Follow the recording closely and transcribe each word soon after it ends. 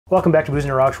Welcome back to Booze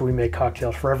and Rocks, where we make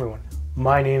cocktails for everyone.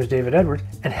 My name is David Edwards,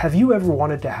 and have you ever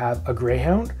wanted to have a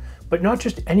Greyhound? But not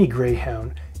just any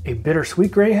Greyhound, a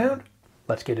Bittersweet Greyhound?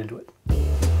 Let's get into it.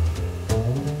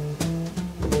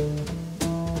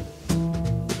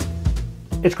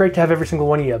 It's great to have every single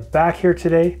one of you back here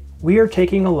today. We are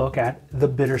taking a look at the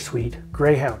Bittersweet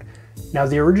Greyhound. Now,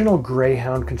 the original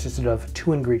Greyhound consisted of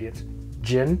two ingredients,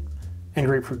 gin and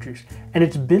grapefruit juice, and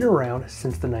it's been around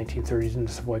since the 1930s in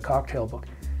the Savoy Cocktail Book.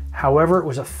 However, it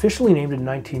was officially named in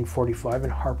 1945 in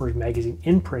Harper's Magazine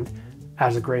imprint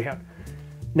as a Greyhound.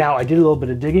 Now, I did a little bit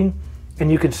of digging,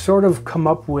 and you can sort of come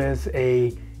up with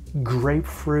a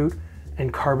grapefruit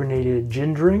and carbonated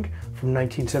gin drink from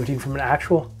 1917 from an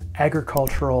actual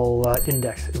agricultural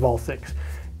index of all things.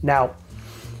 Now,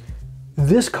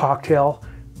 this cocktail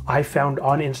I found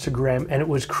on Instagram, and it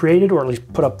was created, or at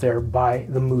least put up there, by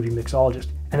the Moody Mixologist.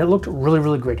 And it looked really,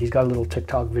 really great. He's got a little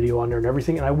TikTok video on there and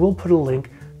everything, and I will put a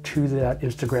link to that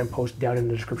Instagram post down in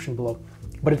the description below.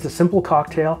 But it's a simple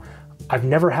cocktail. I've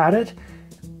never had it.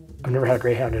 I've never had a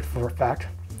Greyhound for a fact.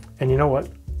 And you know what?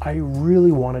 I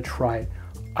really want to try it.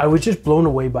 I was just blown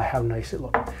away by how nice it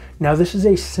looked. Now, this is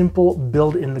a simple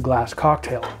build in the glass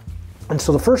cocktail. And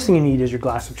so the first thing you need is your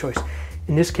glass of choice.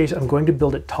 In this case, I'm going to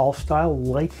build it tall style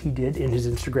like he did in his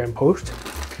Instagram post.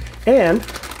 And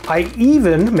I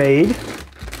even made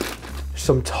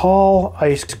some tall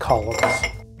iced columns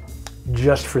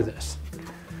just for this.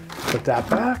 Put that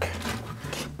back.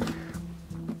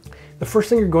 The first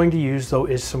thing you're going to use though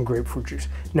is some grapefruit juice.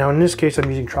 Now in this case, I'm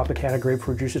using Tropicana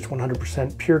grapefruit juice. It's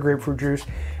 100% pure grapefruit juice.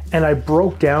 And I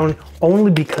broke down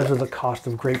only because of the cost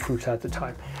of grapefruits at the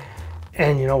time.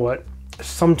 And you know what?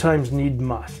 Sometimes need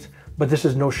must. But this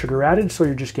is no sugar added, so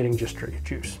you're just getting just straight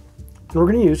juice. And we're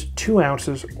gonna use 2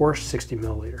 ounces or 60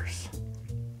 milliliters.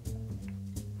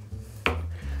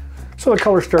 So the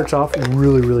color starts off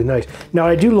really, really nice. Now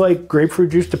I do like grapefruit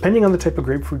juice. Depending on the type of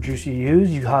grapefruit juice you use,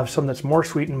 you have some that's more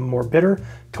sweet and more bitter.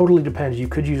 Totally depends. You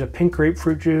could use a pink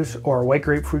grapefruit juice or a white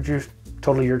grapefruit juice.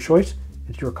 Totally your choice.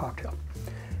 It's your cocktail.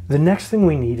 The next thing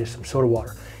we need is some soda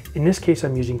water. In this case,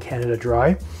 I'm using Canada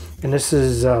Dry. And this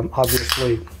is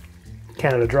obviously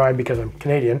Canada Dry because I'm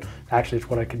Canadian. Actually, it's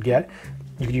what I could get.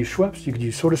 You could use Schweppes, you could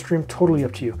use SodaStream, totally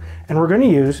up to you. And we're gonna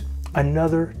use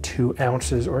another 2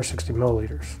 ounces or 60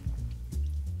 milliliters.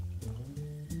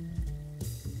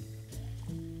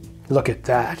 Look at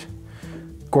that,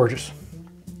 gorgeous.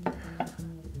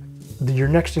 Your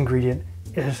next ingredient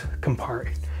is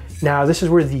Campari. Now this is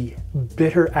where the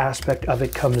bitter aspect of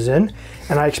it comes in,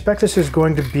 and I expect this is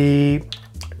going to be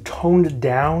toned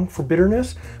down for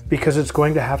bitterness because it's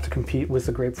going to have to compete with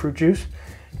the grapefruit juice,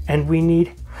 and we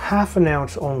need half an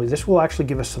ounce only. This will actually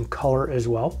give us some color as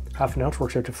well. Half an ounce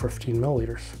works out to 15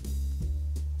 milliliters.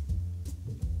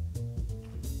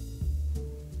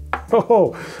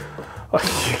 Oh,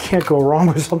 you can't go wrong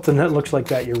with something that looks like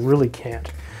that. You really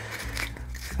can't.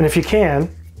 And if you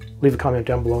can, leave a comment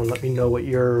down below and let me know what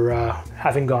your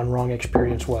having gone wrong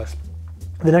experience was.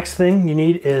 The next thing you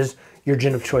need is your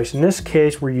gin of choice. In this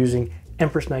case, we're using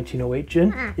Empress 1908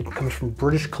 gin. It comes from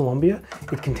British Columbia.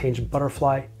 It contains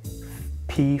butterfly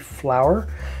pea flower,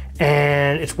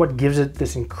 and it's what gives it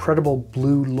this incredible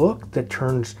blue look that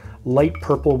turns light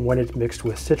purple when it's mixed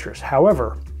with citrus.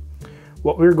 However,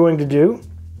 what we're going to do,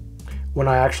 when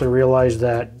I actually realized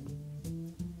that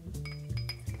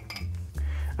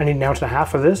I need 1.5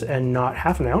 ounces of this and not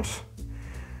half an ounce,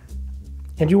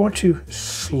 and you want to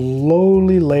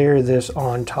slowly layer this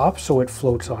on top so it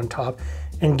floats on top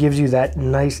and gives you that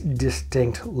nice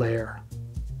distinct layer.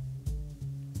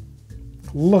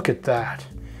 Look at that.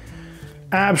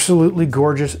 Absolutely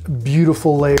gorgeous,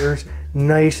 beautiful layers,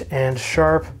 nice and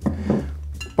sharp.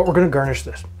 But we're gonna garnish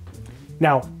this.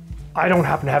 Now, I don't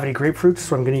happen to have any grapefruits,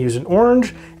 so I'm gonna use an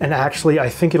orange, and actually I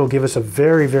think it'll give us a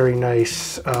very, very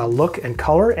nice look and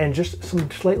color and just some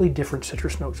slightly different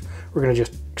citrus notes. We're gonna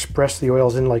just express the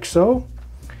oils in like so,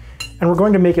 and we're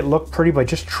going to make it look pretty by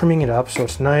just trimming it up so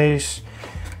it's nice.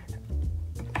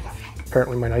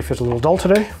 Apparently my knife is a little dull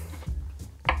today.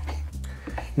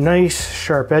 Nice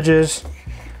sharp edges,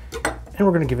 and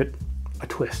we're gonna give it a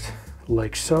twist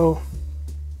like so,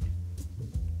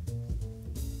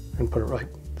 and put it right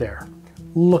there.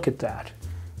 Look at that.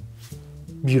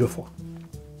 Beautiful.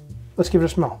 Let's give it a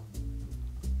smell.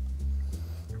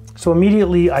 So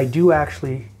immediately I do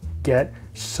actually get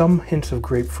some hints of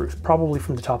grapefruit, probably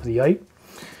from the top of the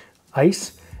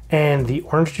ice and the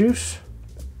orange juice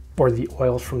or the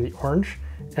oils from the orange.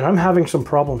 And I'm having some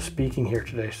problems speaking here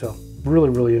today, so really,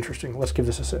 really interesting. Let's give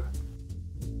this a sip.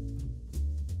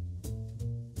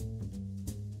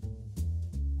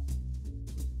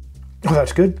 Oh,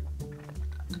 that's good.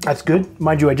 That's good.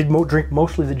 Mind you, I did drink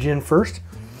mostly the gin first.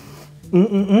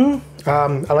 I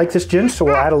like this gin, so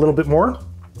we'll add a little bit more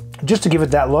just to give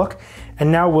it that look.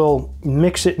 And now we'll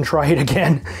mix it and try it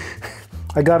again.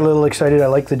 I got a little excited. I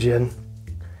like the gin.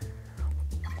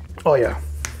 Oh yeah.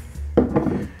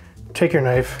 Take your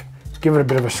knife, give it a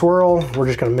bit of a swirl. We're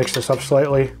just gonna mix this up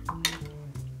slightly.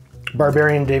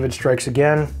 Barbarian David strikes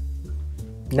again.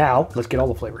 Now, let's get all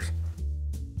the flavors.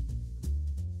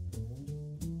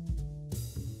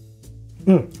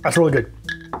 That's really good.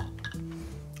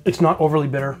 It's not overly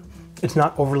bitter. It's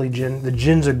not overly gin. The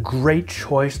gin's a great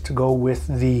choice to go with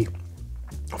the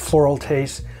floral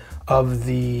taste of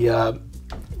the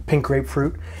pink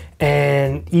grapefruit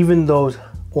and even those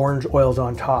orange oils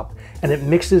on top. And it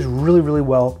mixes really, really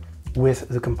well with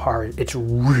the Campari. It's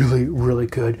really, really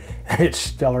good and it's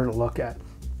stellar to look at.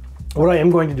 What I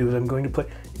am going to do is I'm going to put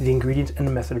the ingredients and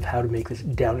the method of how to make this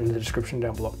down in the description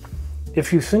down below.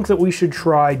 If you think that we should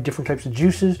try different types of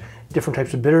juices, different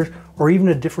types of bitters, or even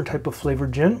a different type of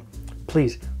flavored gin,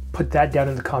 please put that down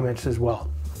in the comments as well.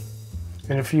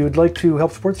 And if you would like to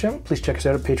help support the channel, please check us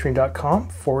out at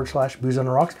patreon.com/booze on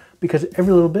the rocks, because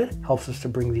every little bit helps us to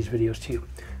bring these videos to you.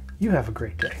 You have a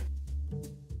great day.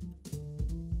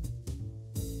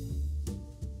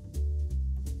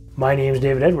 My name is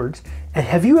David Edwards, and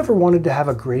have you ever wanted to have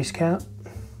a grayscale?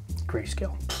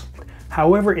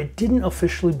 However, it didn't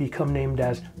officially become named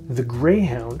as the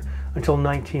Greyhound until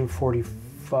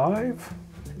 1945.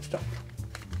 Stop.